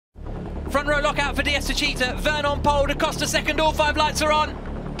Front row lockout for DS Cheetah. Vern on pole, Da Costa second, all 5 lights are on.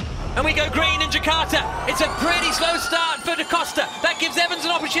 And we go green in Jakarta. It's a pretty slow start for Da Costa. That gives Evans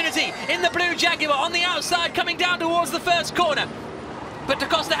an opportunity in the blue Jaguar on the outside, coming down towards the first corner. But Da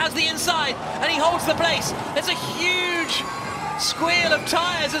Costa has the inside and he holds the place. There's a huge squeal of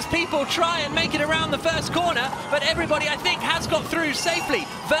tyres as people try and make it around the first corner, but everybody, I think, has got through safely.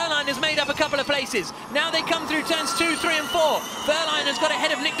 Verline has made up a couple of places. Now they come through turns 2, 3 and 4. Verline has got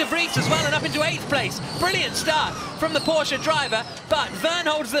ahead of Nick de Vries as well and up into 8th place. Brilliant start from the Porsche driver, but Vern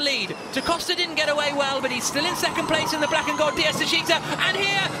holds the lead. Da Costa didn't get away well, but he's still in 2nd place in the black and gold DS Cheetah. And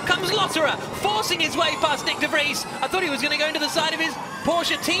here comes Lotterer, forcing his way past Nick de Vries. I thought he was going to go into the side of his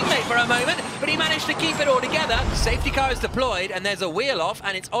Porsche teammate for a moment, but he managed to keep it all together. Safety car is deployed and there's a wheel off,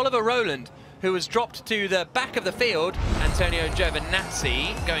 and it's Oliver Rowland who was dropped to the back of the field. Antonio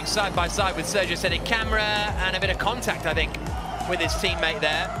Giovinazzi going side by side with Sergio said in camera, and a bit of contact, I think, with his teammate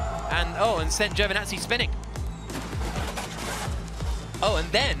there. And sent Giovinazzi spinning. Oh,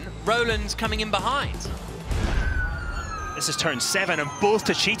 and then Rowland's coming in behind. This is turn 7 and both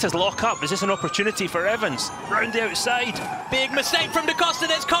Cheetahs lock up. Is this an opportunity for Evans? Round the outside. Big mistake from Da Costa,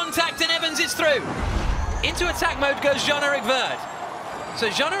 there's contact and Evans is through. Into attack mode goes Jean-Eric Vern. So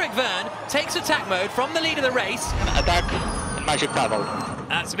Jean-Eric Vern takes attack mode from the lead of the race. Attack and magic paddle.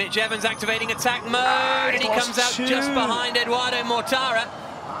 That's Mitch Evans activating attack mode, and he comes out just behind Eduardo Mortara.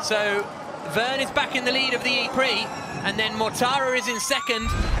 So Vern is back in the lead of the Prix, and then Mortara is in 2nd.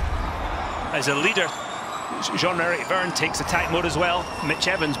 As a leader, Jean-Eric Vern takes attack mode as well. Mitch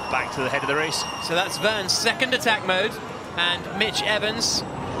Evans back to the head of the race. So that's Vern's 2nd attack mode, and Mitch Evans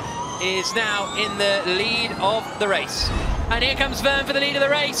is now in the lead of the race. And here comes Vern for the lead of the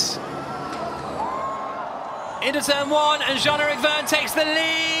race. Into turn 1, and Jean-Eric Vern takes the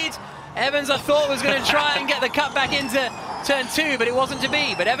lead. Evans, I thought, was going to try and get the cut back into turn 2, but it wasn't to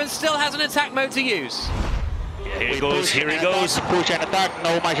be. But Evans still has an attack mode to use. Here he goes, here he goes. Push and attack,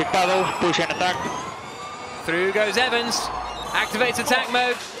 no magic paddle, push and attack. Through goes Evans, activates attack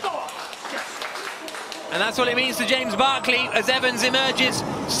mode. And that's what it means to James Barkley as Evans emerges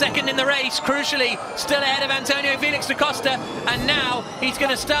 2nd in the race, crucially still ahead of Antonio Felix Da Costa. And now he's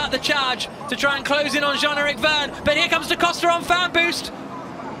going to start the charge to try and close in on Jean-Eric Vern. But here comes Da Costa on fan boost.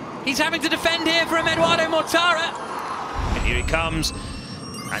 He's having to defend here from Eduardo Mortara. And here he comes.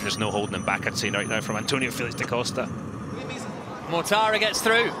 And there's no holding him back, I'd say, right now from Antonio Felix Da Costa. Mortara gets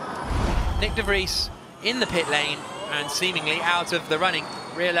through. Nick de Vries in the pit lane and seemingly out of the running.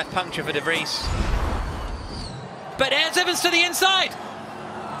 Rear left puncture for de Vries. But here's Evans to the inside.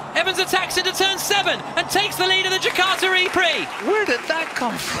 Evans attacks into turn 7 and takes the lead of the Jakarta Prix. Where did that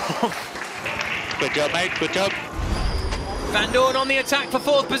come from? Good job, mate, good job. Van Doorn on the attack for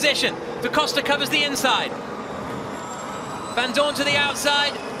 4th position. Da Costa covers the inside. Van Doorn to the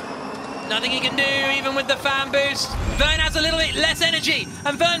outside. Nothing he can do, even with the fan boost. Vern has a little bit less energy,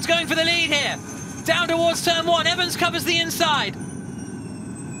 and Vern's going for the lead here. Down towards turn 1, Evans covers the inside.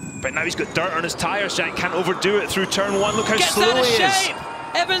 But now he's got dirt on his tyres, Jack. Can't overdo it through turn 1. Look how Gets slow out of he shape. is.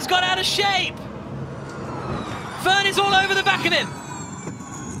 Evans got out of shape. Vern is all over the back of him.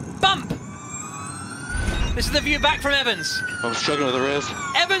 Bump. This is the view back from Evans. I'm struggling with the race.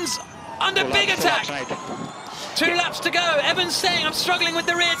 Evans under big attack. 2 laps to go. Evans saying, I'm struggling with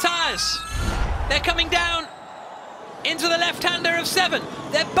the rear tyres. They're coming down into the left-hander of 7.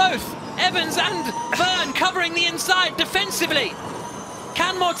 They're both, Evans and Vern, covering the inside defensively.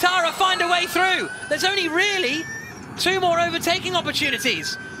 Can Mortara find a way through? There's only really 2 more overtaking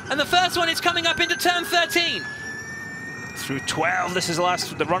opportunities. And the first one is coming up into turn 13. Through 12, this is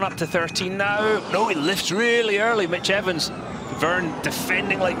the run up to 13 now. No, he lifts really early, Mitch Evans. Vern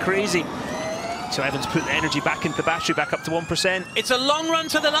defending like crazy. So Evans put the energy back into the battery, back up to 1%. It's a long run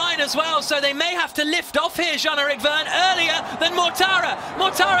to the line as well, so they may have to lift off here, Jean-Eric Vern, earlier than Mortara.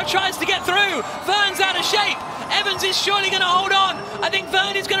 Mortara tries to get through. Vern's out of shape. Evans is surely going to hold on. I think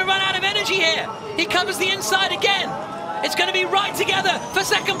Vern is going to run out of energy here. He covers the inside again. It's going to be right together for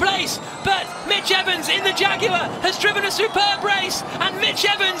 2nd place. But Mitch Evans in the Jaguar has driven a superb race, and Mitch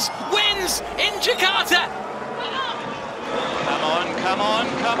Evans wins in Jakarta. Come on, come on,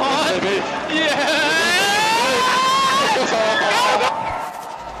 come on. Yeah!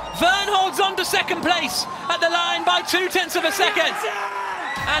 Vern holds on to 2nd place at the line by 0.2 of a second.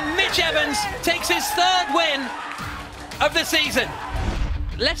 And Mitch Evans takes his 3rd win of the season.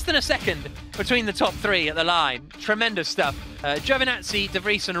 Less than a second between the top 3 at the line. Tremendous stuff. Giovinazzi, de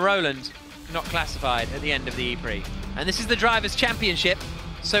Vries and Rowland not classified at the end of the Prix. And this is the Drivers' Championship.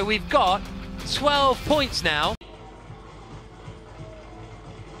 So we've got 12 points now.